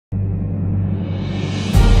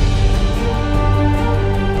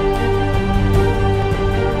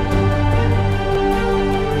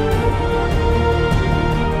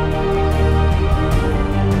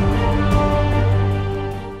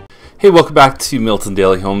Hey, welcome back to Milton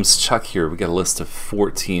Daily Homes. Chuck here. We got a list of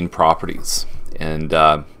 14 properties, and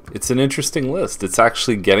it's an interesting list. It's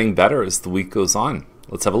actually getting better as the week goes on.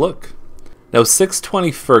 Let's have a look. Now,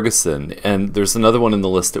 620 Ferguson, and there's another one in the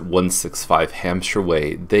list at 165 Hampshire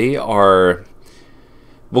Way. They are,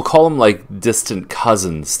 we'll call them like distant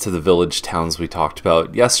cousins to the village towns we talked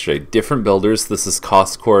about yesterday. Different builders. This is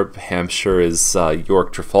Coscorp. Hampshire is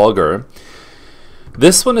York-Trafalgar.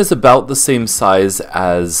 This one is about the same size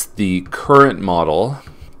as the current model.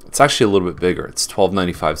 It's actually a little bit bigger. It's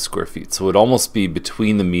 1295 square feet. So it would almost be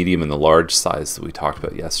between the medium and the large size that we talked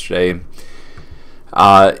about yesterday.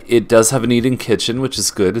 It does have an eat-in kitchen, which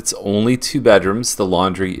is good. It's only 2 bedrooms. The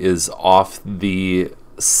laundry is off the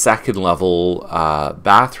second level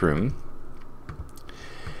bathroom.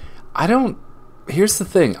 Here's the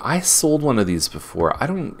thing. I sold one of these before.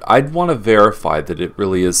 I'd want to verify that it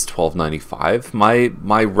really is $12.95.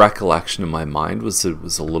 My recollection in my mind was it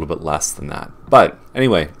was a little bit less than that. But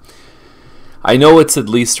anyway, I know it's at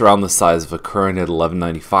least around the size of a current at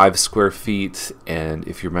 1195 square feet. And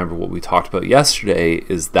if you remember what we talked about yesterday,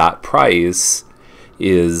 is that price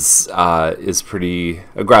is pretty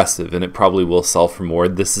aggressive, and it probably will sell for more.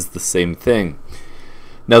 This is the same thing.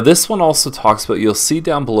 Now, this one also talks about, you'll see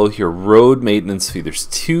down below here, road maintenance fee. There's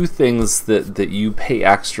 2 things that you pay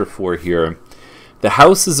extra for here. The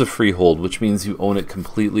house is a freehold, which means you own it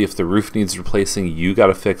completely. If the roof needs replacing, you got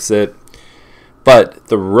to fix it. But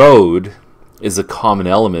the road is a common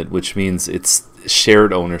element, which means it's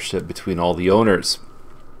shared ownership between all the owners.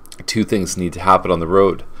 2 things need to happen on the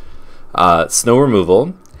road. Snow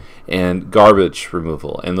removal and garbage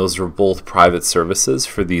removal. And those are both private services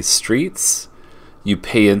for these streets. You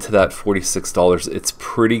pay into that $46. It's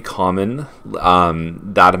pretty common,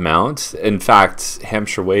 that amount. In fact,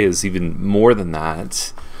 Hampshire Way is even more than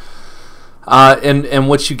that. And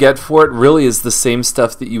what you get for it really is the same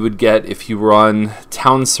stuff that you would get if you were on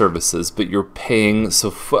town services, but you're paying,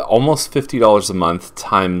 so almost $50 a month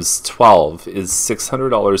times 12 is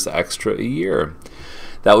 $600 extra a year.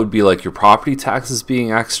 That would be like your property taxes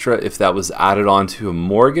being extra. If that was added on to a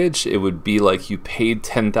mortgage, it would be like you paid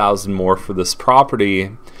 $10,000 more for this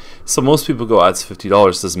property. So most people go, it's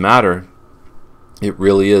 $50, doesn't matter. It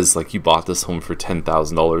really is like you bought this home for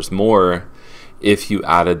 $10,000 more if you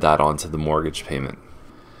added that onto the mortgage payment.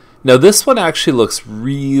 Now, this one actually looks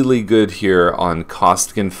really good here on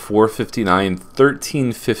Costigan 459,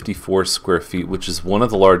 1354 square feet, which is one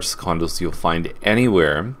of the largest condos you'll find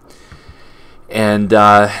anywhere. And,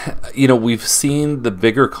 we've seen the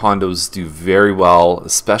bigger condos do very well,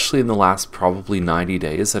 especially in the last probably 90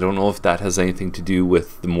 days. I don't know if that has anything to do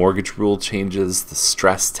with the mortgage rule changes, the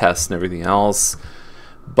stress tests, and everything else.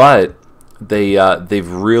 But they've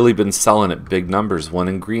really been selling at big numbers. One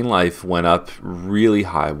in Greenlife went up really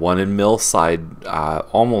high. One in Millside,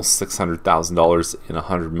 almost $600,000 in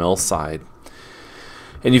 100 Millside.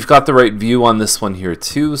 And you've got the right view on this one here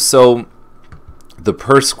too. So the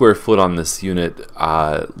per square foot on this unit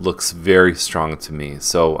looks very strong to me,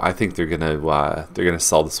 so I think they're gonna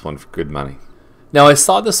sell this one for good money. Now, I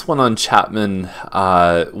saw this one on Chapman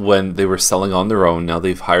when they were selling on their own. Now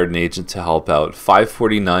they've hired an agent to help out.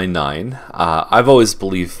 549.9. I've always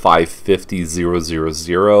believed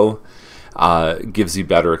 550,000 gives you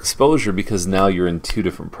better exposure because now you're in 2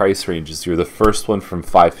 different price ranges. You're the first one from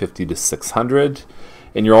 550 to 600.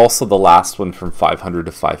 And you're also the last one from 500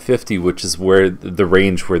 to 550, which is where the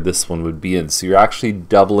range where this one would be in. So you're actually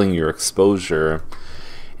doubling your exposure.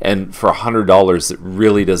 And for $100, it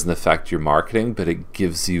really doesn't affect your marketing, but it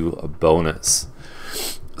gives you a bonus.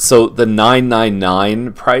 So the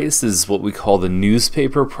 $999 price is what we call the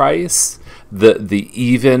newspaper price. The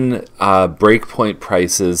even breakpoint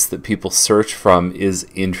prices that people search from is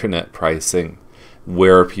intranet pricing.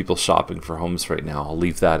 Where are people shopping for homes right now? I'll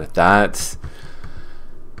leave that at that.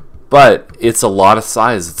 But it's a lot of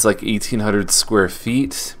size. It's like 1,800 square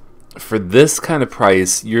feet. For this kind of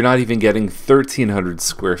price, you're not even getting 1,300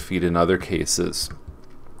 square feet in other cases.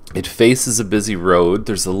 It faces a busy road.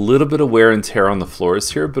 There's a little bit of wear and tear on the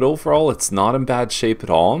floors here, but overall it's not in bad shape at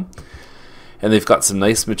all. And they've got some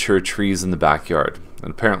nice mature trees in the backyard.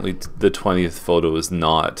 And apparently the 20th photo is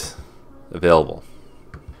not available.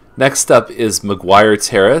 Next up is McGuire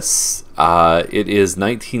Terrace. It is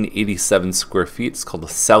 1987 square feet. It's called the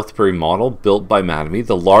Southbury model, built by Mattamy,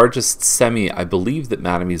 the largest semi I believe that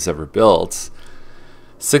Mattamy's ever built.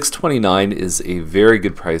 $629 is a very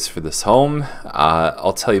good price for this home.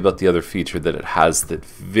 I'll tell you about the other feature that it has that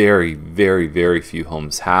very, very, very few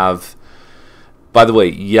homes have. By the way,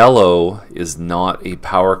 yellow is not a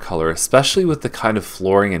power color, especially with the kind of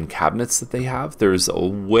flooring and cabinets that they have. There's a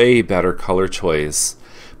way better color choice.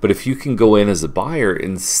 But if you can go in as a buyer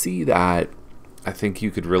and see that, I think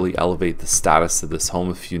you could really elevate the status of this home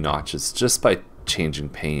a few notches just by changing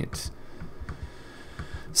paint.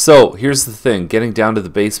 So here's the thing, getting down to the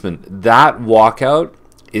basement, that walkout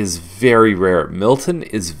is very rare. Milton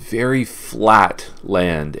is very flat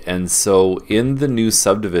land, and so in the new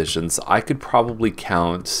subdivisions, I could probably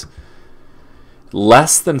count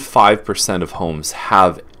less than 5% of homes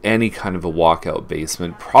have any kind of a walkout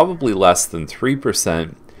basement, probably less than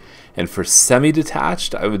 3%. And for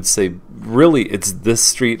semi-detached, I would say really it's this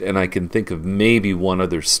street, and I can think of maybe one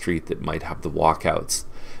other street that might have the walkouts.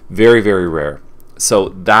 Very, very rare. So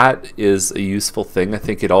that is a useful thing. I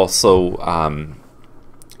think it also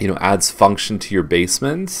adds function to your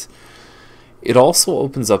basement. It also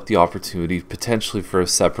opens up the opportunity potentially for a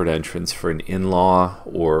separate entrance for an in-law,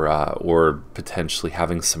 or potentially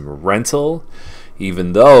having some rental,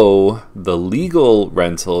 even though the legal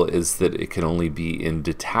rental is that it can only be in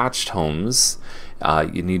detached homes.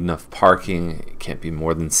 You need enough parking. It can't be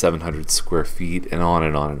more than 700 square feet, and on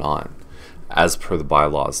and on and on, as per the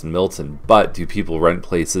bylaws in Milton. But do people rent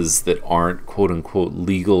places that aren't quote-unquote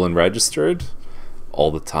legal and registered? All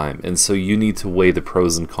the time. And so you need to weigh the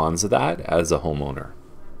pros and cons of that as a homeowner.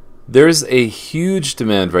 There's a huge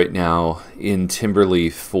demand right now in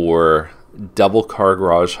Timberlea for double car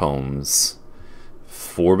garage homes,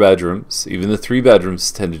 4 bedrooms. Even the 3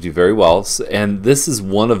 bedrooms tend to do very well. And this is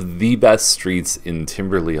one of the best streets in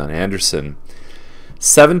Timberlea on Anderson.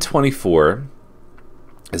 $724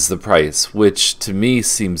 is the price, which to me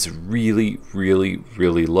seems really, really,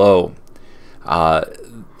 really low.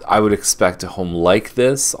 I would expect a home like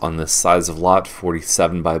this on this size of lot,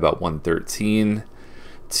 47 by about 113,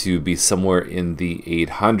 to be somewhere in the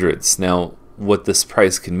 800s. Now, what this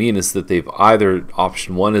price can mean is that they've either,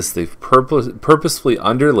 option one is they've purposefully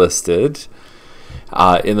underlisted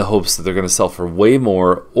in the hopes that they're going to sell for way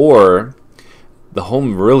more, or the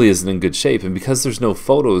home really isn't in good shape. And because there's no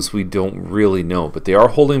photos, we don't really know. But they are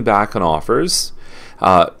holding back on offers,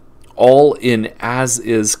 all in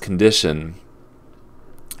as-is condition.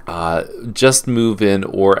 Just move in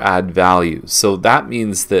or add value. So that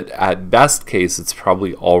means that at best case, it's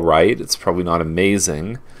probably all right. It's probably not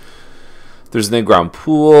amazing. There's an in-ground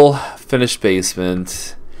pool, finished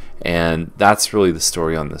basement, and that's really the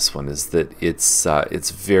story on this one, is that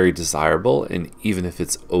it's very desirable, and even if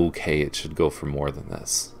it's okay, it should go for more than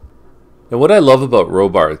this. Now, what I love about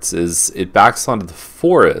Robarts is it backs onto the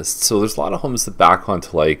forest. So there's a lot of homes that back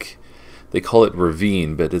onto, like, they call it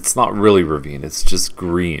ravine, but it's not really ravine. It's just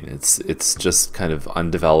green. It's just kind of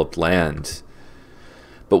undeveloped land.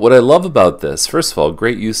 But what I love about this, first of all,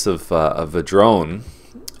 great use of a drone,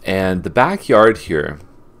 and the backyard here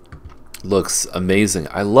looks amazing.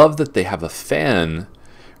 I love that they have a fan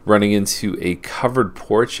running into a covered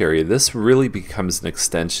porch area. This really becomes an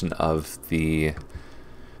extension of the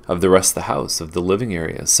rest of the house, of the living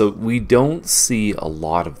area. So we don't see a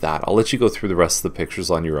lot of that. I'll let you go through the rest of the pictures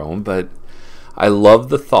on your own, but I love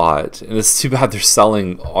the thought, and it's too bad they're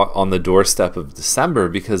selling on the doorstep of December,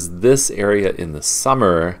 because this area in the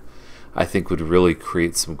summer, I think, would really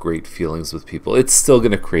create some great feelings with people. It's still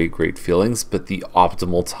going to create great feelings, but the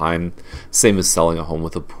optimal time, same as selling a home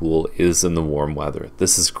with a pool, is in the warm weather.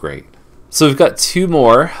 This is great. So we've got 2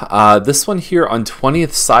 more. This one here on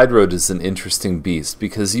 20th Side Road is an interesting beast,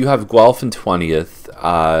 because you have Guelph and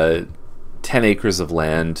 20th, 10 acres of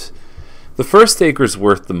land. The first acre is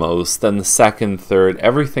worth the most, then the second, third,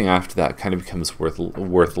 everything after that kind of becomes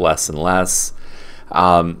worth less and less.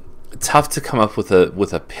 Tough to come up with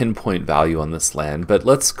a pinpoint value on this land, but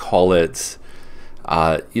let's call it,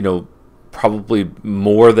 probably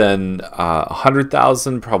more than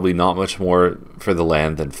 100,000, probably not much more for the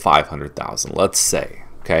land than 500,000, let's say,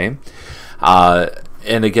 okay?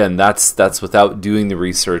 And again, that's without doing the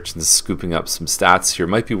research and scooping up some stats here. It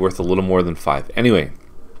might be worth a little more than 5. Anyway,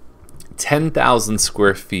 10,000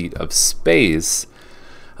 square feet of space,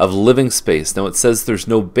 of living space. Now it says there's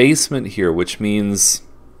no basement here, which means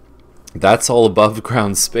that's all above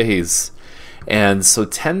ground space. And so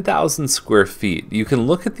 10,000 square feet. You can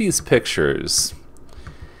look at these pictures,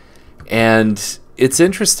 and it's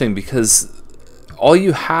interesting because all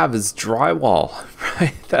you have is drywall,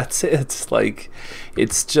 right? That's it. Like,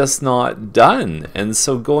 it's just not done. And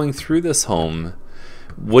so going through this home,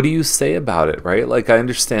 what do you say about it, right? Like, I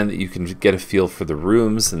understand that you can get a feel for the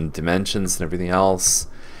rooms and dimensions and everything else.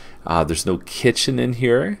 There's no kitchen in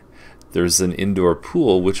here. There's an indoor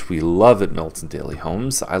pool, which we love at Milton Daily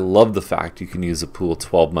Homes. I love the fact you can use a pool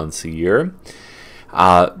 12 months a year.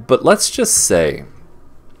 But let's just say,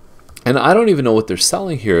 and I don't even know what they're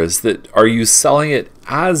selling here, is that, are you selling it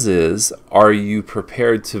as is, are you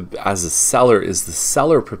prepared to, as a seller, is the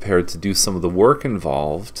seller prepared to do some of the work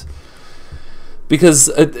involved? Because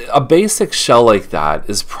a basic shell like that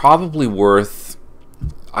is probably worth,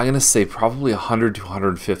 I'm going to say probably 100 to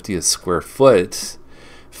 150 a square foot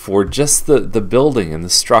for just the building and the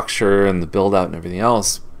structure and the build out and everything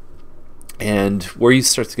else. And where you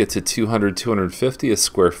start to get to 200, 250 a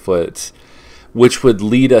square foot, which would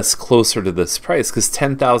lead us closer to this price, because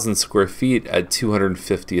 10,000 square feet at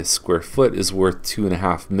 250 a square foot is worth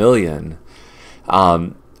 $2.5 million.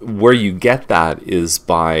 Where you get that is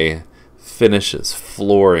by finishes,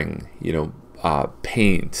 flooring,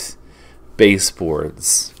 paint,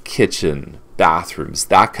 baseboards, kitchen, bathrooms.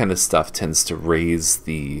 That kind of stuff tends to raise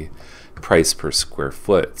the price per square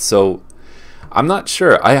foot. So I'm not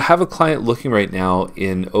sure. I have a client looking right now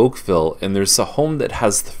in Oakville, and there's a home that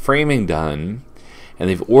has the framing done, and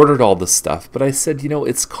they've ordered all the stuff. But I said,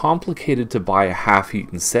 it's complicated to buy a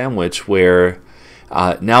half-eaten sandwich where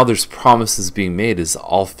now there's promises being made as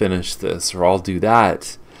I'll finish this or I'll do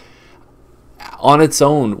that. On its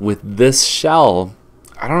own, with this shell,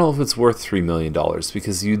 I don't know if it's worth $3 million,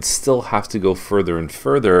 because you'd still have to go further and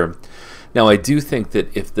further. Now, I do think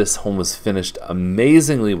that if this home was finished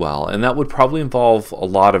amazingly well, and that would probably involve a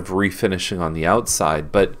lot of refinishing on the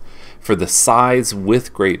outside, but for the size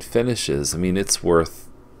with great finishes, I mean, it's worth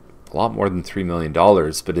a lot more than $3 million,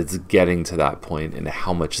 but it's getting to that point, and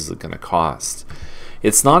how much is it going to cost?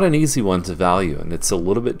 It's not an easy one to value, and it's a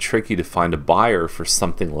little bit tricky to find a buyer for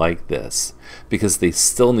something like this, because they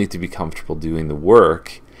still need to be comfortable doing the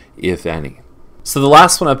work, if any. So the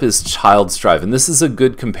last one up is Childs Drive, and this is a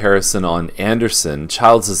good comparison on Anderson.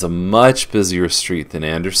 Childs is a much busier street than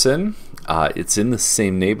Anderson. It's in the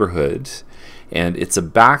same neighborhood, and it's a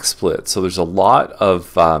back split, so there's a lot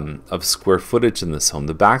of square footage in this home.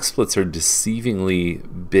 The back splits are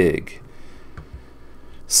deceivingly big.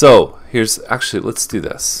 So actually, let's do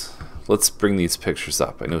this. Let's bring these pictures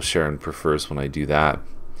up. I know Sharon prefers when I do that.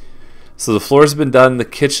 So the floors have been done. The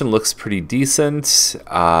kitchen looks pretty decent.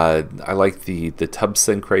 I like the tub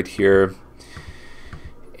sink right here,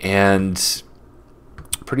 and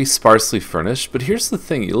pretty sparsely furnished. But here's the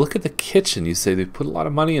thing: you look at the kitchen, you say they put a lot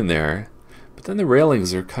of money in there, but then the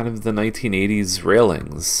railings are kind of the 1980s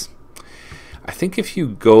railings. I think if you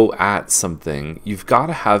go at something, you've got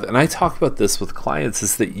to have, and I talk about this with clients,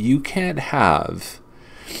 is that you can't have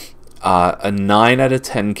a 9 out of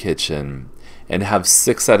 10 kitchen and have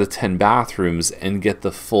 6 out of 10 bathrooms and get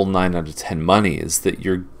the full 9 out of 10 money. Is that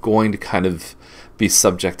you're going to kind of be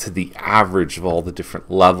subject to the average of all the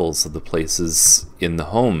different levels of the places in the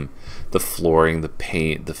home, the flooring, the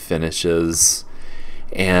paint, the finishes.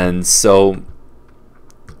 And so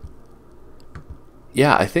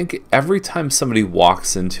yeah, I think every time somebody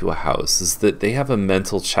walks into a house is that they have a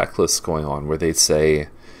mental checklist going on where they say,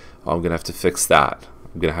 oh, I'm going to have to fix that.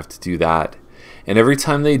 I'm going to have to do that. And every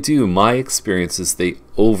time they do, my experience is they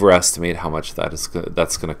overestimate how much that's going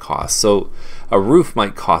to cost. So a roof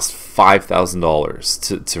might cost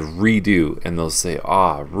 $5,000 to redo, and they'll say,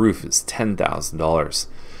 roof is $10,000.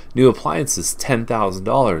 New appliances,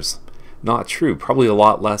 $10,000. Not true. Probably a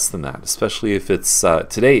lot less than that, especially if it's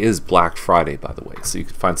today is Black Friday, by the way, so you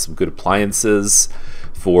could find some good appliances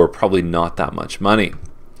for probably not that much money.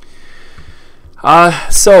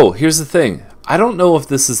 So here's the thing: I don't know if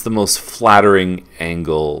this is the most flattering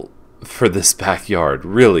angle for this backyard,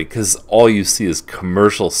 really, because all you see is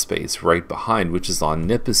commercial space right behind, which is on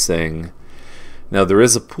Nipissing. Now there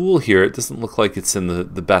is a pool here. It doesn't look like it's in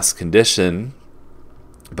the best condition,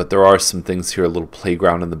 but there are some things here, a little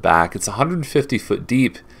playground in the back. It's 150 foot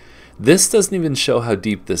deep. This doesn't even show how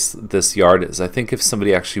deep this yard is. I think if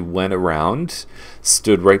somebody actually went around,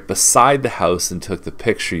 stood right beside the house and took the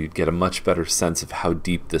picture, you'd get a much better sense of how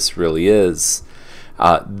deep this really is.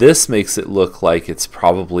 This makes it look like it's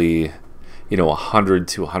probably 100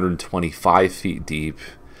 to 125 feet deep.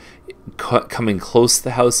 Coming close to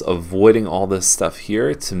the house, avoiding all this stuff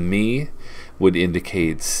here, to me, would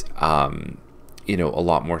indicate a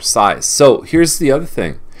lot more size. So here's the other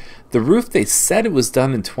thing: the roof, they said it was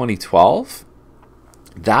done in 2012.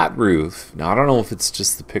 That roof, now I don't know if it's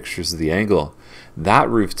just the pictures of the angle, that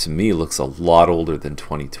roof to me looks a lot older than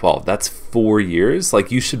 2012. That's 4 years.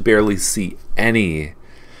 Like, you should barely see any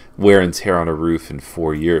wear and tear on a roof in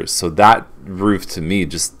 4 years. So that roof to me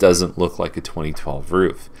just doesn't look like a 2012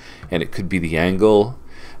 roof, and it could be the angle,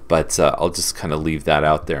 but I'll just kind of leave that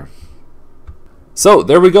out there. So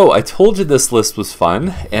there we go. I told you this list was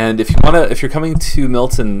fun, and if you're coming to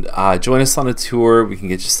Milton, join us on a tour. We can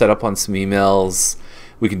get you set up on some emails.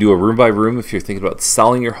 We can do a room by room. If you're thinking about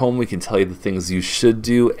selling your home, we can tell you the things you should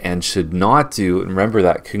do and should not do. And remember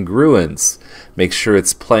that congruence. Make sure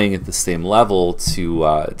it's playing at the same level to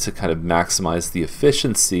kind of maximize the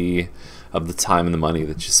efficiency of the time and the money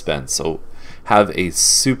that you spend. So have a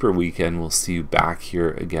super weekend. We'll see you back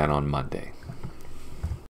here again on Monday.